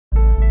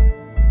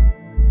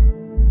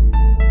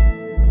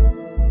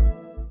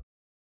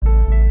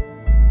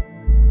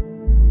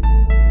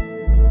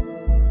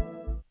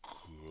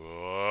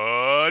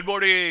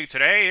morning.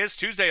 Today is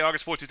Tuesday,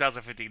 August 4th,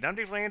 2015. I'm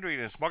Dave Landry,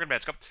 and it's Market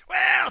Bets.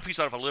 Well, peace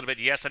out of a little bit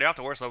yesterday. Off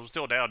the worst level,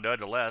 still down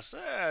nonetheless.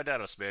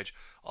 Down a smidge.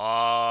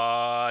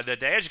 On the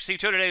day, as you can see,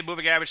 today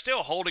moving average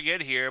still holding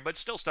in here, but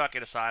still stuck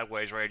in a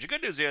sideways range. The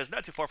good news is,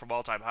 not too far from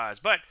all-time highs,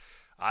 but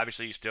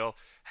obviously you still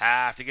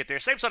have to get there.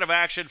 Same sort of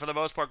action for the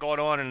most part going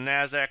on in the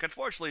NASDAQ.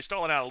 Unfortunately,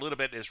 stalling out a little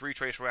bit in this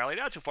retrace rally.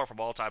 Not too far from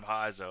all-time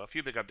highs, though. A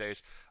few big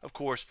updates, of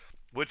course,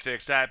 would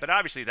fix that, but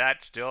obviously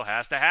that still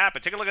has to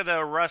happen. Take a look at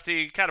the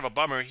Rusty, kind of a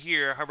bummer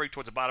here, hovering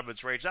towards the bottom of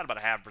its range, not about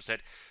a 0.5%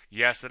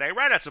 yesterday.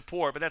 Right at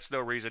support, but that's no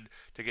reason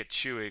to get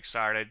too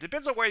excited.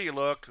 Depends on where you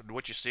look and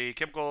what you see.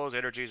 Chemicals,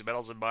 energies,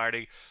 metals, and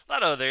mining. A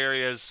lot of other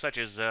areas, such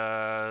as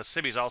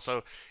semis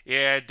also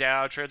in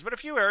downtrends, but a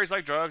few areas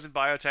like drugs and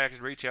biotech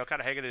and retail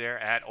kind of hanging in there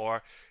at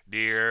or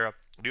near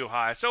new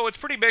high. So it's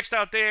pretty mixed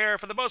out there.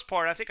 For the most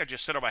part, I think I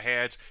just sit on my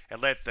hands and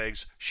let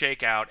things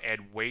shake out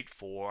and wait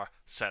for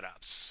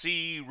setups.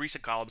 See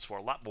recent columns for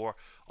a lot more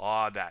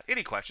on that.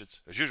 Any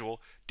questions? As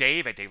usual,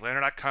 Dave at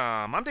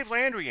DaveLandry.com. I'm Dave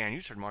Landry, and you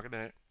should market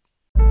that.